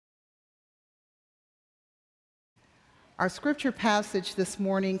Our scripture passage this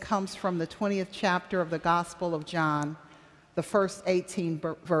morning comes from the 20th chapter of the Gospel of John, the first 18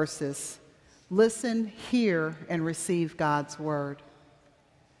 verses. Listen, hear, and receive God's word.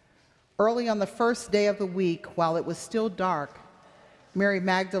 Early on the first day of the week, while it was still dark, Mary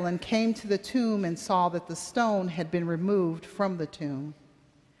Magdalene came to the tomb and saw that the stone had been removed from the tomb.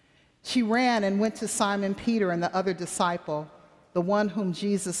 She ran and went to Simon Peter and the other disciple, the one whom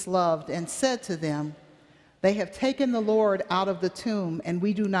Jesus loved, and said to them, "They have taken the Lord out of the tomb, and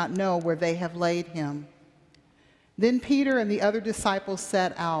we do not know where they have laid him." Then Peter and the other disciples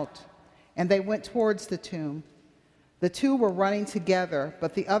set out, and they went towards the tomb. The two were running together,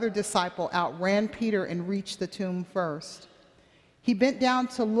 but the other disciple outran Peter and reached the tomb first. He bent down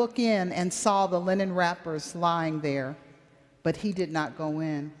to look in and saw the linen wrappers lying there, but he did not go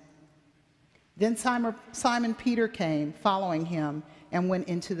in. Then Simon Peter came, following him, and went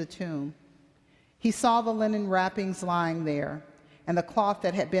into the tomb. He saw the linen wrappings lying there, and the cloth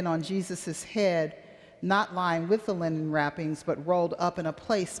that had been on Jesus' head, not lying with the linen wrappings, but rolled up in a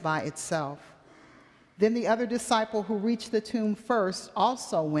place by itself. Then the other disciple who reached the tomb first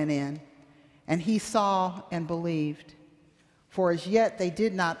also went in, and he saw and believed. For as yet they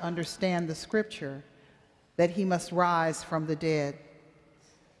did not understand the scripture, that he must rise from the dead.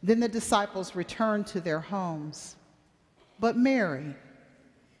 Then the disciples returned to their homes. But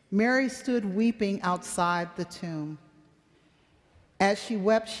Mary stood weeping outside the tomb. As she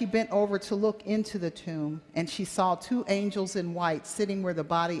wept, she bent over to look into the tomb, and she saw two angels in white sitting where the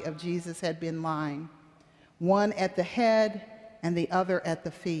body of Jesus had been lying, one at the head and the other at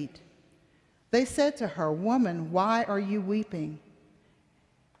the feet. They said to her, "Woman, why are you weeping?"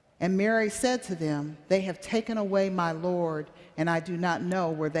 And Mary said to them, "They have taken away my Lord, and I do not know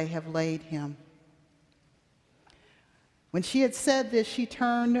where they have laid him." When she had said this, she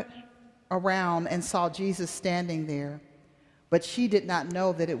turned around and saw Jesus standing there, but she did not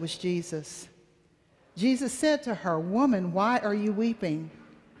know that it was Jesus. Jesus said to her, "Woman, why are you weeping?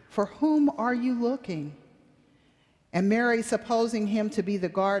 For whom are you looking?" And Mary, supposing him to be the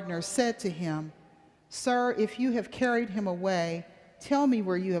gardener, said to him, "Sir, if you have carried him away, tell me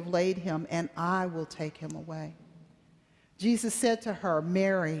where you have laid him, and I will take him away." Jesus said to her,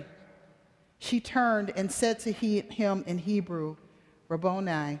 "Mary." She turned and said to him in Hebrew,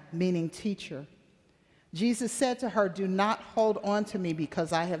 "Rabboni," meaning teacher. Jesus said to her, "Do not hold on to me,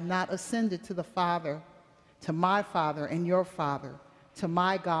 because I have not ascended to the Father, to my Father and your Father, to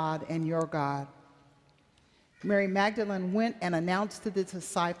my God and your God." Mary Magdalene went and announced to the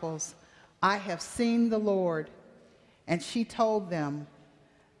disciples, "I have seen the Lord." And she told them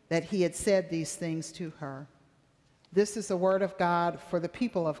that he had said these things to her. This is the word of God for the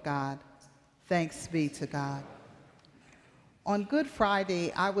people of God. Thanks be to God. On Good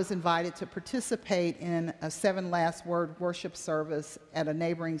Friday, I was invited to participate in a 7 last word worship service at a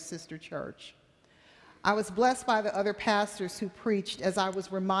neighboring sister church. I was blessed by the other pastors who preached as I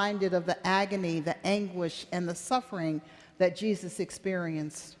was reminded of the agony, the anguish, and the suffering that Jesus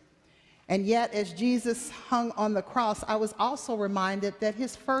experienced. And yet, as Jesus hung on the cross, I was also reminded that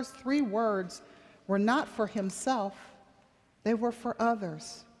his first 3 words were not for himself, they were for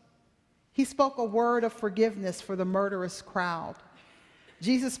others. He spoke a word of forgiveness for the murderous crowd.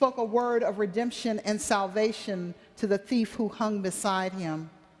 Jesus spoke a word of redemption and salvation to the thief who hung beside him.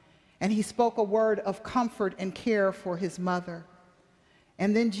 And he spoke a word of comfort and care for his mother.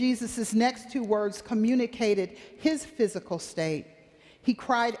 And then Jesus' next 2 words communicated his physical state. He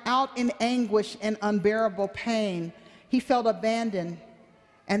cried out in anguish and unbearable pain. He felt abandoned,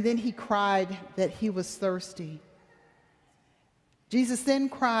 and then he cried that he was thirsty. Jesus then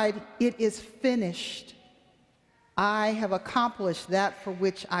cried, "It is finished. I have accomplished that for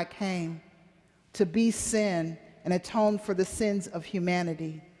which I came, to be sin and atone for the sins of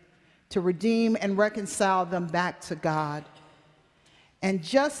humanity, to redeem and reconcile them back to God." And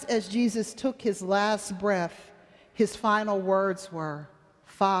just as Jesus took his last breath, his final words were,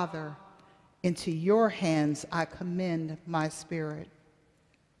 "Father, into your hands I commend my spirit."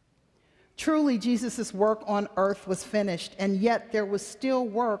 Truly, Jesus' work on earth was finished, and yet there was still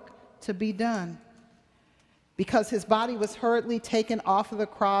work to be done. Because his body was hurriedly taken off of the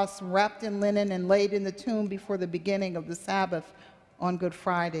cross, wrapped in linen, and laid in the tomb before the beginning of the Sabbath on Good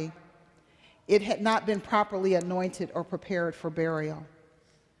Friday, it had not been properly anointed or prepared for burial.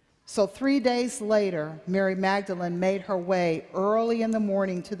 So 3 days later, Mary Magdalene made her way early in the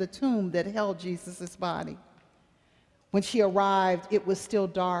morning to the tomb that held Jesus' body. When she arrived, it was still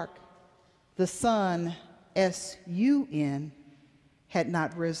dark. The sun, S-U-N, had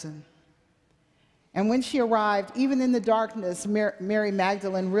not risen. And when she arrived, even in the darkness, Mary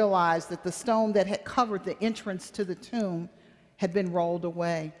Magdalene realized that the stone that had covered the entrance to the tomb had been rolled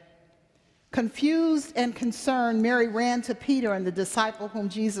away. Confused and concerned, Mary ran to Peter and the disciple whom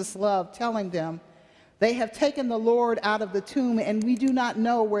Jesus loved, telling them, "They have taken the Lord out of the tomb, and we do not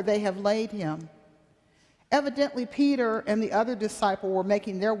know where they have laid him." Evidently, Peter and the other disciple were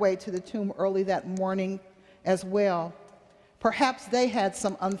making their way to the tomb early that morning as well. Perhaps they had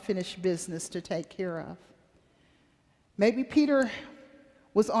some unfinished business to take care of. Maybe Peter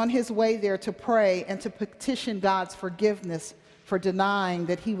was on his way there to pray and to petition God's forgiveness for denying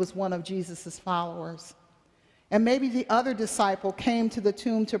that he was one of Jesus' followers. And maybe the other disciple came to the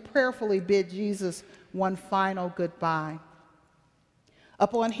tomb to prayerfully bid Jesus one final goodbye.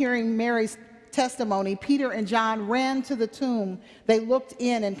 Upon hearing Mary's testimony, Peter and John ran to the tomb. They looked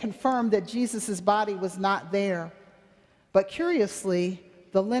in and confirmed that Jesus' body was not there. But curiously,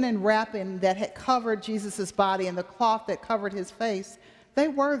 the linen wrapping that had covered Jesus' body and the cloth that covered his face, they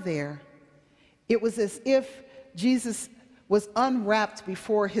were there. It was as if Jesus was unwrapped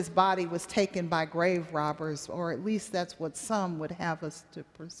before his body was taken by grave robbers, or at least that's what some would have us to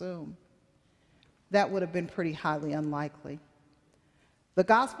presume. That would have been pretty highly unlikely. The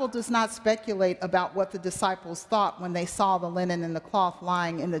gospel does not speculate about what the disciples thought when they saw the linen and the cloth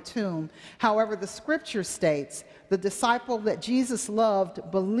lying in the tomb. However, the scripture states the disciple that Jesus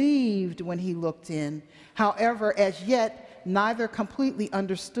loved believed when he looked in. However, as yet, neither completely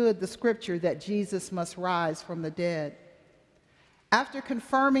understood the scripture that Jesus must rise from the dead. After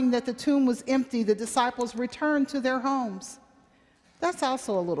confirming that the tomb was empty, the disciples returned to their homes. That's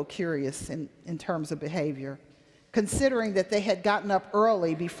also a little curious in terms of behavior, considering that they had gotten up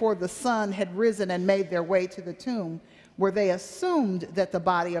early before the sun had risen and made their way to the tomb, where they assumed that the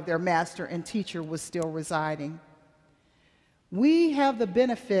body of their master and teacher was still residing. We have the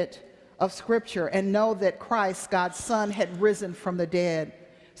benefit of Scripture and know that Christ, God's Son, had risen from the dead.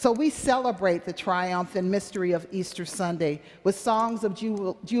 So we celebrate the triumphant mystery of Easter Sunday with songs of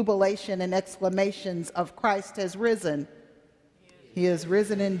jubilation and exclamations of "Christ has risen. He is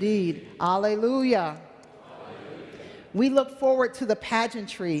risen indeed. Alleluia." We look forward to the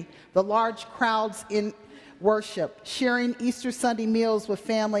pageantry, the large crowds in worship, sharing Easter Sunday meals with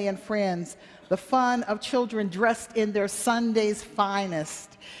family and friends, the fun of children dressed in their Sunday's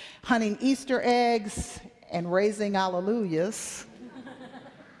finest, hunting Easter eggs and raising alleluias.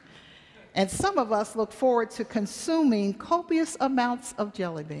 And some of us look forward to consuming copious amounts of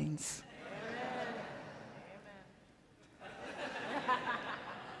jelly beans.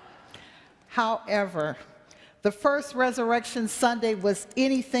 However, the first Resurrection Sunday was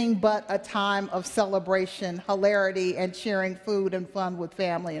anything but a time of celebration, hilarity, and sharing food and fun with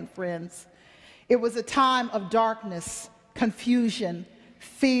family and friends. It was a time of darkness, confusion,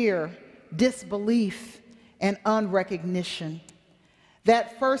 fear, disbelief, and unrecognition.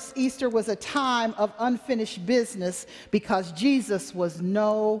 That first Easter was a time of unfinished business because Jesus was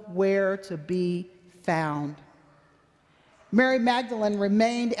nowhere to be found. Mary Magdalene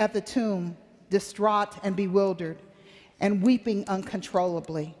remained at the tomb, distraught and bewildered, and weeping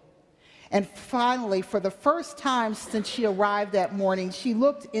uncontrollably. And finally, for the first time since she arrived that morning, she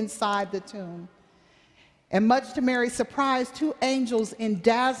looked inside the tomb. And much to Mary's surprise, two angels in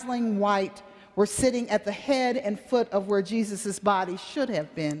dazzling white were sitting at the head and foot of where Jesus' body should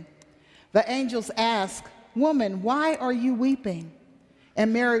have been. The angels asked, "Woman, why are you weeping?"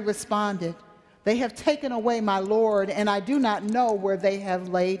 And Mary responded, "They have taken away my Lord, and I do not know where they have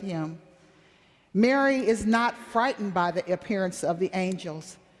laid him." Mary is not frightened by the appearance of the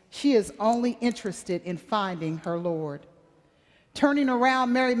angels. She is only interested in finding her Lord. Turning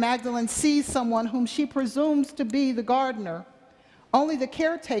around, Mary Magdalene sees someone whom she presumes to be the gardener. Only the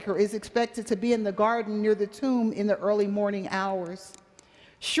caretaker is expected to be in the garden near the tomb in the early morning hours.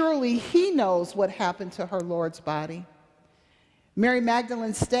 Surely he knows what happened to her Lord's body. Mary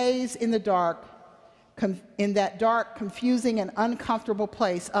Magdalene stays in the dark, in that dark, confusing, and uncomfortable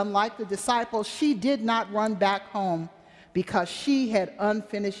place. Unlike the disciples, she did not run back home because she had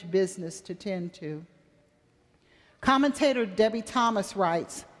unfinished business to tend to. Commentator Debbie Thomas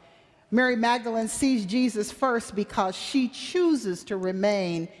writes, Mary Magdalene sees Jesus first because she chooses to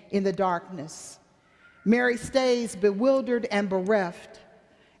remain in the darkness. Mary stays bewildered and bereft.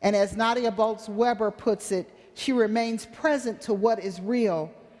 And as Nadia Bolz-Weber puts it, she remains present to what is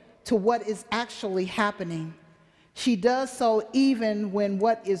real, to what is actually happening. She does so even when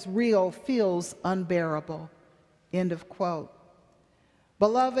what is real feels unbearable. End of quote.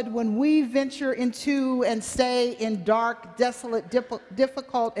 Beloved, when we venture into and stay in dark, desolate,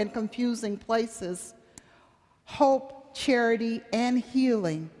 difficult, and confusing places, hope, charity, and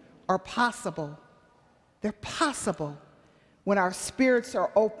healing are possible They're possible when our spirits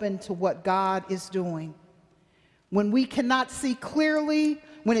are open to what God is doing. When we cannot see clearly,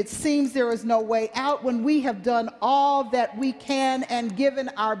 when it seems there is no way out, when we have done all that we can and given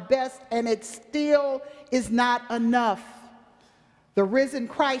our best and it still is not enough. The risen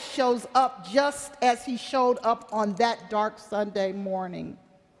Christ shows up just as he showed up on that dark Sunday morning.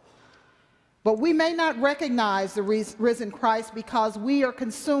 But we may not recognize the risen Christ because we are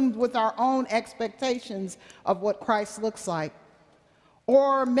consumed with our own expectations of what Christ looks like.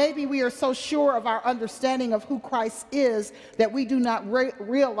 Or maybe we are so sure of our understanding of who Christ is that we do not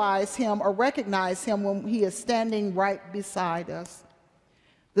realize him or recognize him when he is standing right beside us.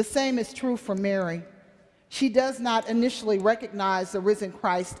 The same is true for Mary. She does not initially recognize the risen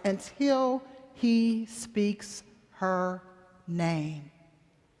Christ until he speaks her name.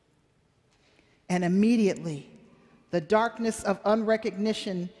 And immediately, the darkness of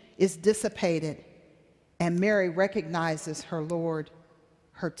unrecognition is dissipated, and Mary recognizes her Lord,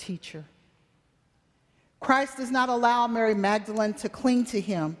 her teacher. Christ does not allow Mary Magdalene to cling to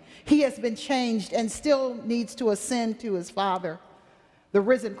him. He has been changed and still needs to ascend to his Father. The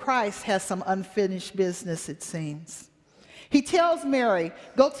risen Christ has some unfinished business, it seems. He tells Mary,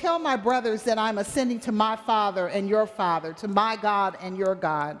 "Go tell my brothers that I'm ascending to my Father and your Father, to my God and your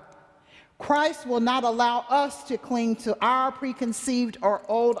God." Christ will not allow us to cling to our preconceived or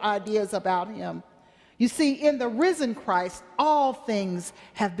old ideas about him. You see, in the risen Christ, all things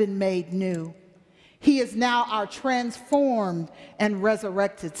have been made new. He is now our transformed and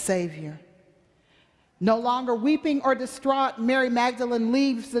resurrected Savior. No longer weeping or distraught, Mary Magdalene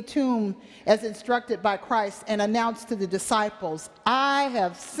leaves the tomb as instructed by Christ and announced to the disciples, "I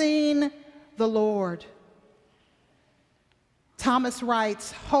have seen the Lord." Thomas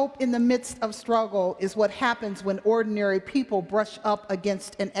writes, "Hope in the midst of struggle is what happens when ordinary people brush up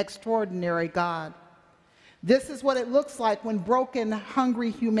against an extraordinary God. This is what it looks like when broken, hungry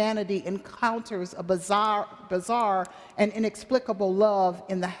humanity encounters a bizarre and inexplicable love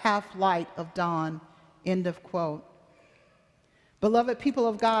in the half-light of dawn." End of quote. Beloved people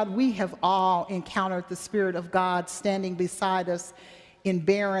of God, we have all encountered the Spirit of God standing beside us in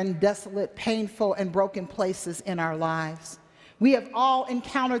barren, desolate, painful, and broken places in our lives. We have all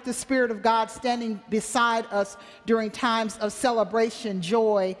encountered the Spirit of God standing beside us during times of celebration,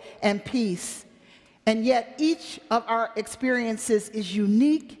 joy, and peace. And yet each of our experiences is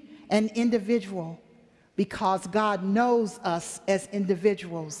unique and individual because God knows us as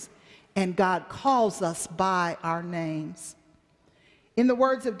individuals and God calls us by our names. In the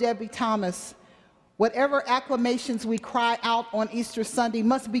words of Debbie Thomas, whatever acclamations we cry out on Easter Sunday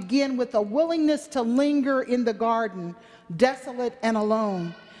must begin with a willingness to linger in the garden, desolate and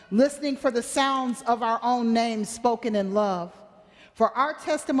alone, listening for the sounds of our own names spoken in love. For our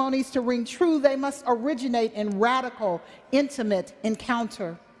testimonies to ring true, they must originate in radical, intimate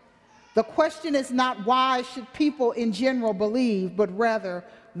encounter. The question is not why should people in general believe, but rather,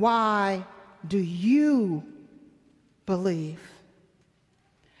 why do you believe?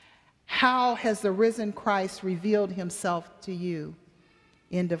 How has the risen Christ revealed himself to you?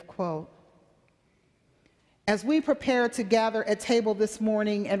 End of quote. As we prepare to gather at table this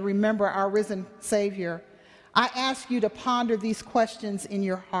morning and remember our risen Savior, I ask you to ponder these questions in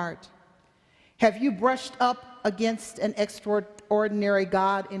your heart. Have you brushed up against an extraordinary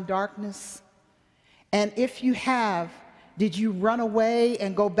God in darkness? And if you have, did you run away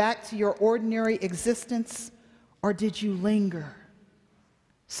and go back to your ordinary existence, or did you linger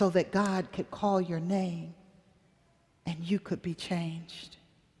so that God could call your name and you could be changed?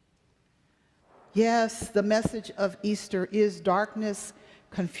 Yes, the message of Easter is darkness,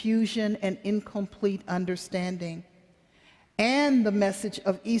 confusion, and incomplete understanding. And the message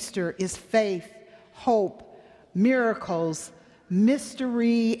of Easter is faith, hope, miracles,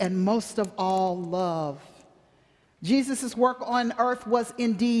 mystery, and most of all, love. Jesus' work on earth was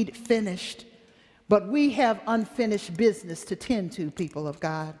indeed finished, but we have unfinished business to tend to, people of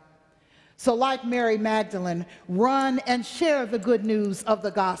God. So like Mary Magdalene, run and share the good news of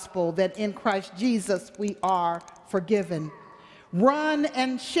the gospel that in Christ Jesus we are forgiven. Run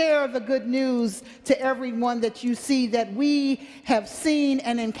and share the good news to everyone that you see that we have seen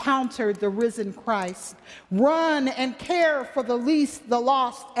and encountered the risen Christ. Run and care for the least, the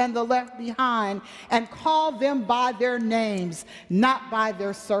lost, and the left behind, and call them by their names, not by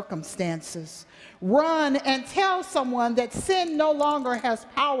their circumstances. Run and tell someone that sin no longer has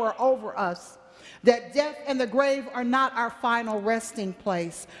power over us, that death and the grave are not our final resting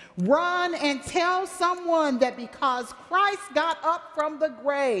place. Run and tell someone that because Christ got up from the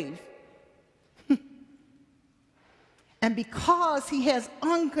grave And because he has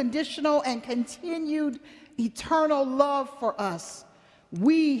unconditional and continued eternal love for us,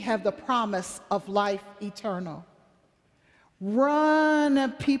 we have the promise of life eternal.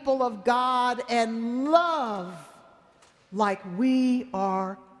 Run, people of God, and love like we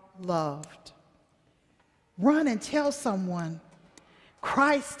are loved. Run and tell someone,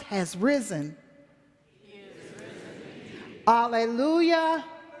 Christ has risen. He is risen. Hallelujah.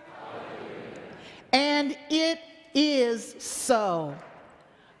 And it is so.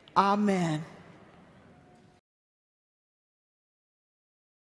 Amen.